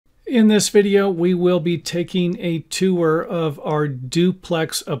In this video, we will be taking a tour of our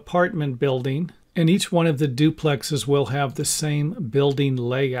duplex apartment building, and each one of the duplexes will have the same building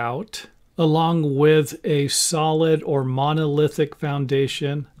layout, along with a solid or monolithic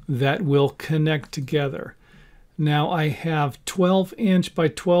foundation that will connect together. Now I have 12-inch by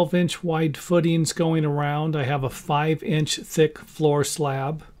 12-inch wide footings going around. I have a 5-inch thick floor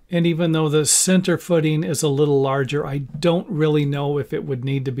slab. And even though the center footing is a little larger, I don't really know if it would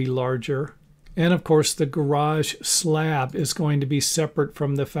need to be larger. And of course, the garage slab is going to be separate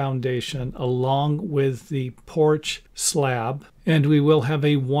from the foundation, along with the porch slab. And we will have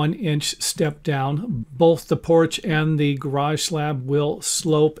a 1-inch step down. Both the porch and the garage slab will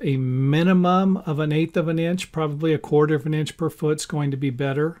slope a minimum of 1/8 of an inch, probably 1/4 of an inch per foot is going to be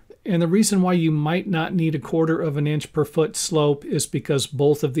better. And the reason why you might not need 1/4 of an inch per foot slope is because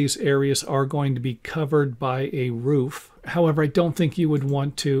both of these areas are going to be covered by a roof. However, I don't think you would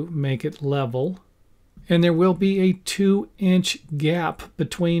want to make it level. And there will be a 2-inch gap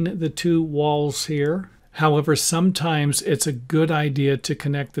between the two walls here. However, sometimes it's a good idea to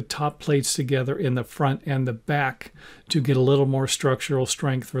connect the top plates together in the front and the back to get a little more structural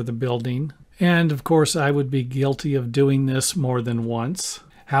strength for the building. And of course, I would be guilty of doing this more than once.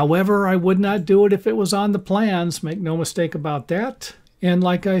 However, I would not do it if it was on the plans. Make no mistake about that. And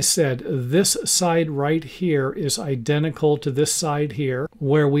like I said, this side right here is identical to this side here,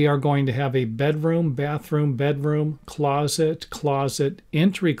 where we are going to have a bedroom, bedroom, closet,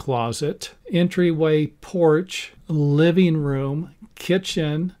 entry closet, entryway, porch, living room,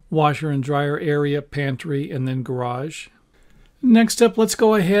 kitchen, washer and dryer area, pantry, and then garage. Next up, let's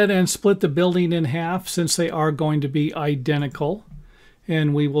go ahead and split the building in half since they are going to be identical.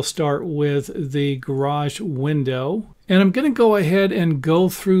 And we will start with the garage window. And I'm going to go ahead and go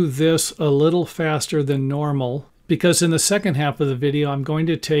through this a little faster than normal because in the second half of the video, I'm going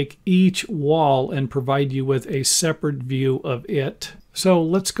to take each wall and provide you with a separate view of it. So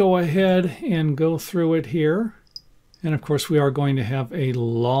let's go ahead and go through it here. And of course, we are going to have a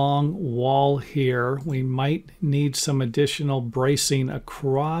long wall here. We might need some additional bracing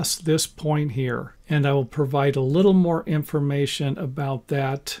across this point here. And I will provide a little more information about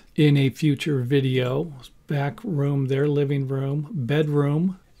that in a future video. Back room there, living room,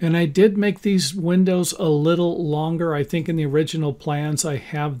 bedroom. And I did make these windows a little longer. I think in the original plans, I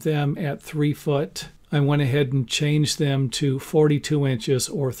have them at 3 foot. I went ahead and changed them to 42 inches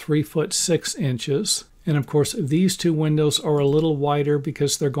or 3 foot 6 inches. And of course, these two windows are a little wider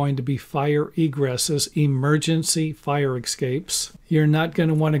because they're going to be fire egresses, emergency fire escapes. You're not going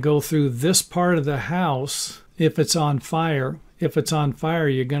to want to go through this part of the house if it's on fire. If it's on fire,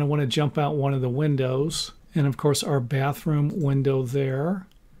 you're going to want to jump out one of the windows. And of course, our bathroom window there.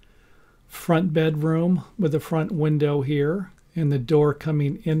 Front bedroom with a front window here and the door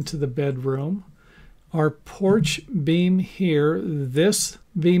coming into the bedroom. Our porch beam here, this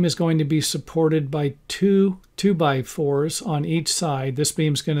beam is going to be supported by two 2x4s on each side. This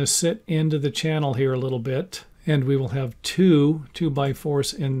beam's going to sit into the channel here a little bit, and we will have two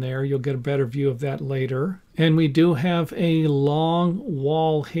 2x4s in there. You'll get a better view of that later. And we do have a long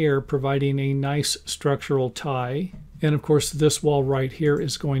wall here providing a nice structural tie. And of course, this wall right here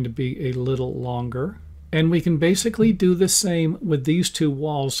is going to be a little longer. And we can basically do the same with these two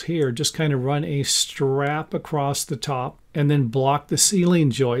walls here. Just kind of run a strap across the top and then block the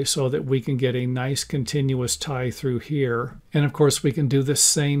ceiling joist so that we can get a nice continuous tie through here. And of course, we can do the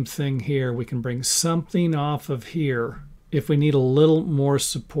same thing here. We can bring something off of here if we need a little more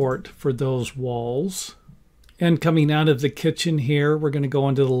support for those walls. And coming out of the kitchen here, we're going to go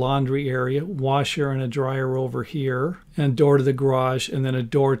into the laundry area, washer and a dryer over here, and a door to the garage, and then a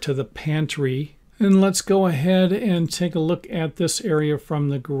door to the pantry. And let's go ahead and take a look at this area from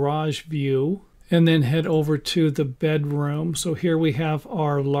the garage view and then head over to the bedroom. So here we have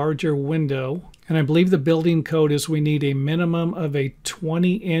our larger window. And I believe the building code is we need a minimum of a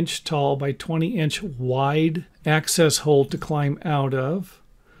 20-inch tall by 20-inch wide access hole to climb out of.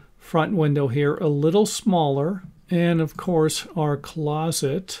 Front window here a little smaller. And of course our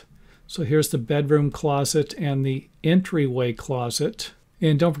closet. So here's the bedroom closet and the entryway closet.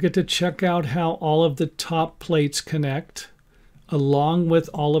 And don't forget to check out how all of the top plates connect, along with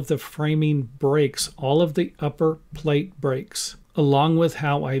all of the framing breaks, all of the upper plate breaks, along with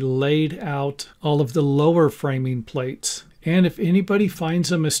how I laid out all of the lower framing plates. And if anybody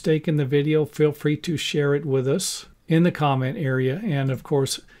finds a mistake in the video, feel free to share it with us in the comment area. And of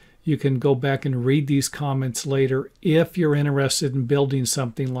course, you can go back and read these comments later if you're interested in building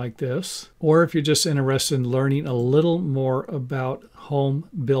something like this, or if you're just interested in learning a little more about home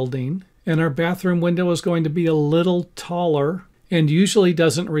building. And our bathroom window is going to be a little taller and usually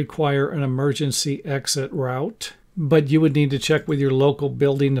doesn't require an emergency exit route, but you would need to check with your local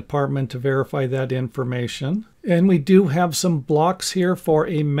building department to verify that information. And we do have some blocks here for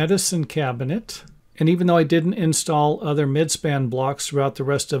a medicine cabinet. And even though I didn't install other midspan blocks throughout the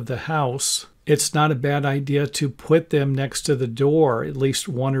rest of the house, it's not a bad idea to put them next to the door, at least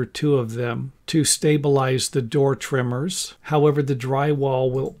one or two of them, to stabilize the door trimmers. However, the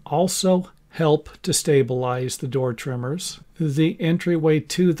drywall will also help to stabilize the door trimmers. The entryway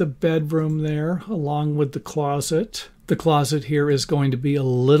to the bedroom there, along with the closet. The closet here is going to be a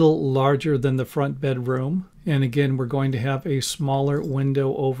little larger than the front bedroom. And again, we're going to have a smaller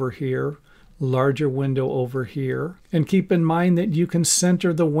window over here, larger window over here. And keep in mind that you can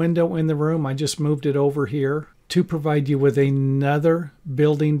center the window in the room. I just moved it over here to provide you with another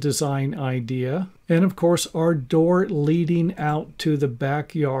building design idea. And of course, our door leading out to the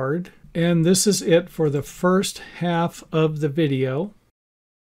backyard. And this is it for the first half of the video.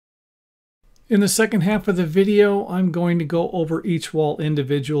 In the second half of the video, I'm going to go over each wall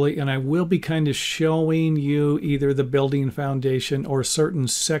individually, and I will be kind of showing you either the building foundation or certain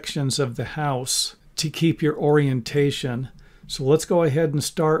sections of the house to keep your orientation. So let's go ahead and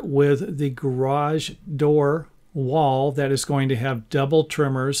start with the garage door wall that is going to have double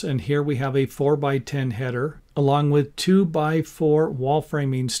trimmers, and here we have a 4x10 header along with 2x4 wall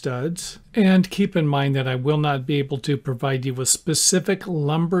framing studs. And keep in mind that I will not be able to provide you with specific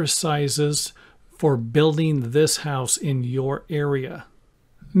lumber sizes for building this house in your area.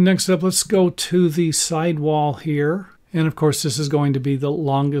 Next up, let's go to the side wall here. And of course, this is going to be the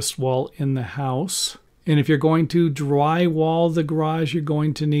longest wall in the house. And if you're going to drywall the garage, you're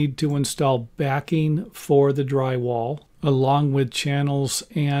going to need to install backing for the drywall, along with channels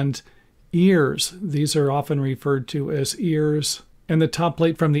and ears. These are often referred to as ears. And the top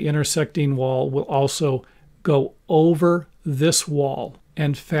plate from the intersecting wall will also go over this wall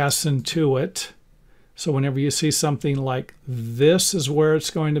and fasten to it. So whenever you see something like this is where it's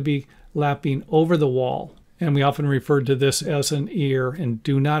going to be lapping over the wall. And we often refer to this as an ear, and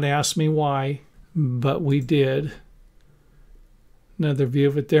do not ask me why, but we did. Another view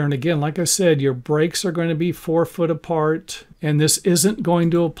of it there. And again, like I said, your breaks are going to be 4 foot apart, and this isn't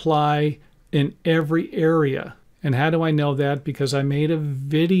going to apply in every area. And how do I know that? Because I made a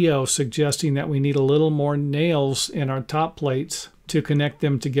video suggesting that we need a little more nails in our top plates to connect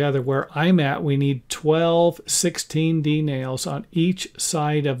them together. Where I'm at, we need 12 16D nails on each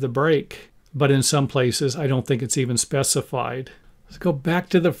side of the break. But in some places, I don't think it's even specified. Let's go back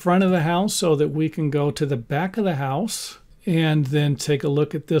to the front of the house so that we can go to the back of the house and then take a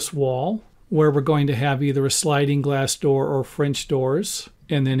look at this wall where we're going to have either a sliding glass door or French doors,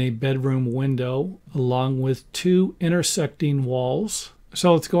 and then a bedroom window along with 2 intersecting walls.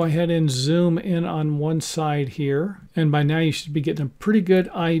 So let's go ahead and zoom in on one side here. And by now you should be getting a pretty good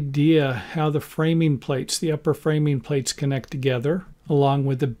idea how the framing plates, the upper framing plates, connect together, along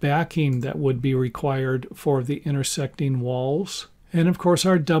with the backing that would be required for the intersecting walls. And of course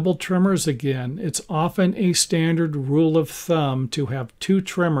our double trimmers again. It's often a standard rule of thumb to have 2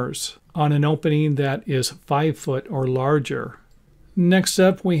 trimmers on an opening that is 5 foot or larger. Next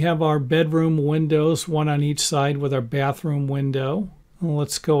up, we have our bedroom windows, one on each side with our bathroom window.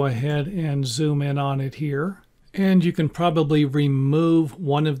 Let's go ahead and zoom in on it here. And you can probably remove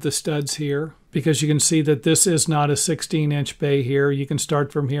one of the studs here because you can see that this is not a 16-inch bay here. You can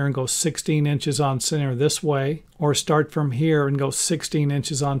start from here and go 16 inches on center this way, or start from here and go 16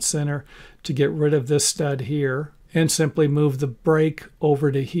 inches on center to get rid of this stud here, and simply move the break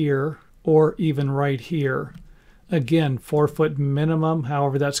over to here, or even right here. Again, 4 foot minimum,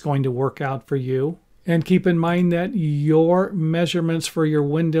 however that's going to work out for you. And keep in mind that your measurements for your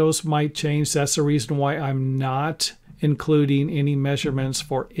windows might change. That's the reason why I'm not including any measurements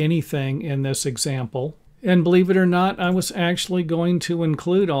for anything in this example. And believe it or not, I was actually going to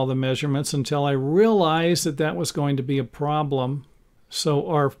include all the measurements until I realized that that was going to be a problem. So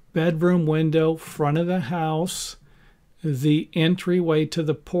our bedroom window, front of the house, the entryway to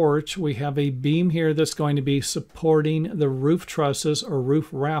the porch, we have a beam here that's going to be supporting the roof trusses or roof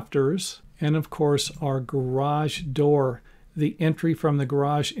rafters. And of course, our garage door, the entry from the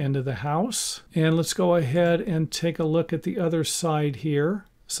garage into the house. And let's go ahead and take a look at the other side here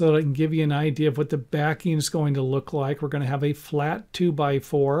so that I can give you an idea of what the backing is going to look like. We're going to have a flat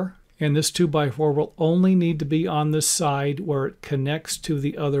 2x4, and this 2x4 will only need to be on the side where it connects to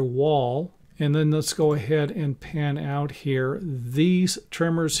the other wall. And then let's go ahead and pan out here. These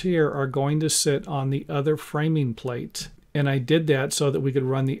trimmers here are going to sit on the other framing plate. And I did that so that we could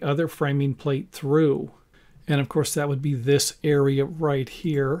run the other framing plate through. And of course that would be this area right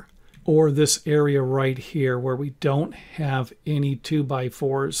here. or this area right here where we don't have any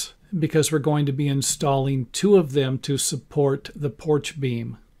 2x4s, because we're going to be installing 2 of them to support the porch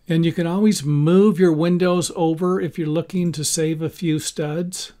beam. And you can always move your windows over if you're looking to save a few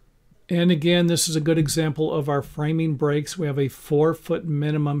studs. And again, this is a good example of our framing breaks. We have a 4-foot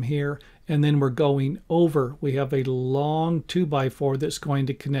minimum here, and then we're going over. We have a long 2x4 that's going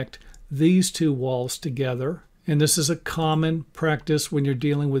to connect these 2 walls together. And this is a common practice when you're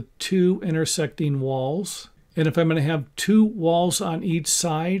dealing with 2 intersecting walls. And if I'm going to have 2 walls on each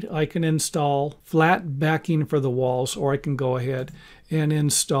side, I can install flat backing for the walls, or I can go ahead and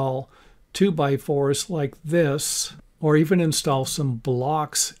install 2x4s like this, or even install some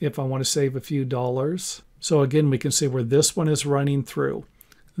blocks if I want to save a few dollars. So again, we can see where this one is running through.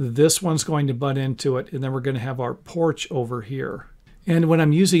 This one's going to butt into it, and then we're going to have our porch over here. And when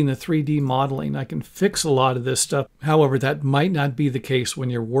I'm using the 3D modeling, I can fix a lot of this stuff. However, that might not be the case when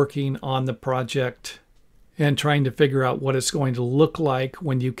you're working on the project and trying to figure out what it's going to look like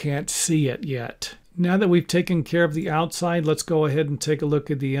when you can't see it yet. Now that we've taken care of the outside, let's go ahead and take a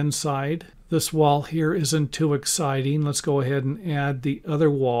look at the inside. This wall here isn't too exciting. Let's go ahead and add the other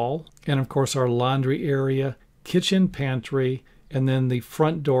wall. And of course our laundry area, kitchen, pantry, and then the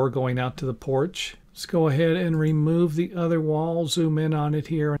front door going out to the porch. Let's go ahead and remove the other wall, zoom in on it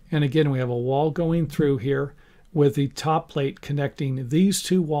here. And again, we have a wall going through here with the top plate connecting these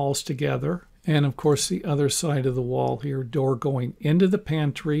 2 walls together. And of course the other side of the wall here, door going into the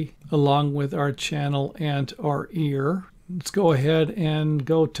pantry along with our channel and our ear. Let's go ahead and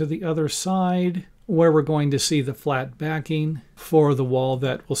go to the other side where we're going to see the flat backing for the wall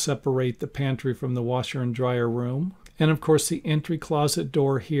that will separate the pantry from the washer and dryer room. And of course the entry closet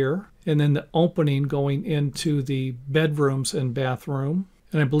door here, and then the opening going into the bedrooms and bathroom.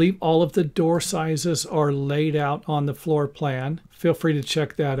 And I believe all of the door sizes are laid out on the floor plan. Feel free to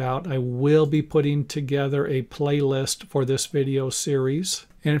check that out. I will be putting together a playlist for this video series.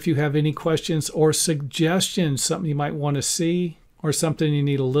 And if you have any questions or suggestions, something you might want to see, or something you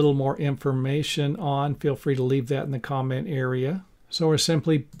need a little more information on, feel free to leave that in the comment area. So we're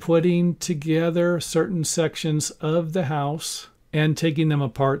simply putting together certain sections of the house and taking them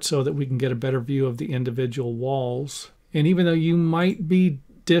apart so that we can get a better view of the individual walls. And even though you might be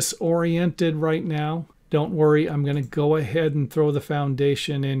disoriented right now, don't worry, I'm going to go ahead and throw the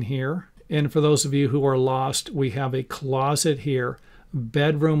foundation in here. And for those of you who are lost, we have a closet here,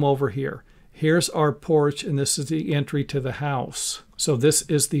 bedroom over here. Here's our porch, and this is the entry to the house. So this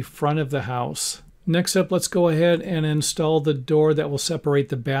is the front of the house. Next up, let's go ahead and install the door that will separate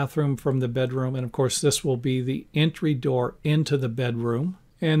the bathroom from the bedroom. And of course, this will be the entry door into the bedroom.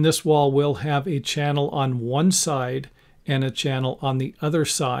 And this wall will have a channel on one side and a channel on the other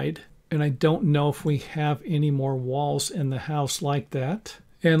side. And I don't know if we have any more walls in the house like that.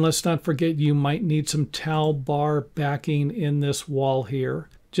 And let's not forget, you might need some towel bar backing in this wall here.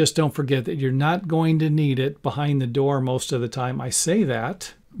 Just don't forget that you're not going to need it behind the door most of the time. I say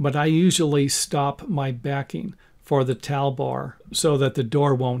that, but I usually stop my backing for the towel bar so that the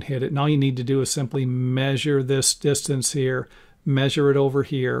door won't hit it. And all you need to do is simply measure this distance here, measure it over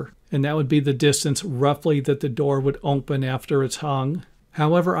here, and that would be the distance roughly that the door would open after it's hung.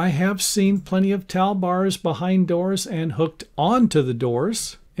 However, I have seen plenty of towel bars behind doors and hooked onto the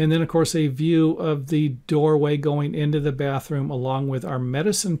doors. And then, of course, a view of the doorway going into the bathroom along with our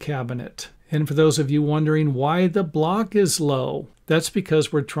medicine cabinet. And for those of you wondering why the block is low, that's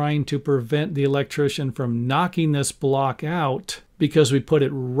because we're trying to prevent the electrician from knocking this block out, because we put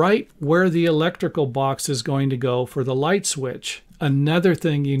it right where the electrical box is going to go for the light switch. Another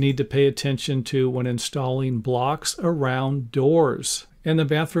thing you need to pay attention to when installing blocks around doors. And the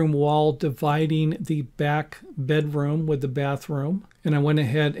bathroom wall dividing the back bedroom with the bathroom. And I went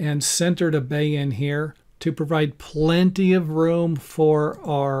ahead and centered a bay in here to provide plenty of room for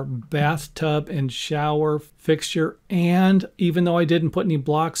our bathtub and shower fixture. And even though I didn't put any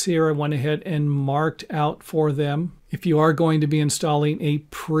blocks here, I went ahead and marked out for them. If you are going to be installing a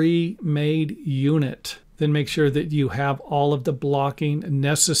pre-made unit, then make sure that you have all of the blocking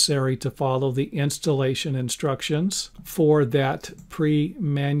necessary to follow the installation instructions for that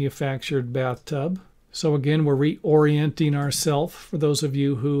pre-manufactured bathtub. So again, we're reorienting ourselves for those of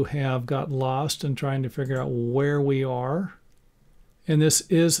you who have got lost and trying to figure out where we are. And this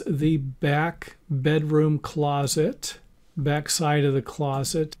is the back bedroom closet, back side of the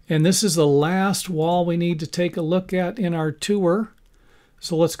closet. And this is the last wall we need to take a look at in our tour.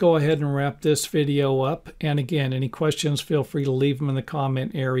 So let's go ahead and wrap this video up. And again, any questions, feel free to leave them in the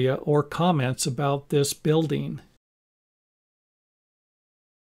comment area or comments about this building.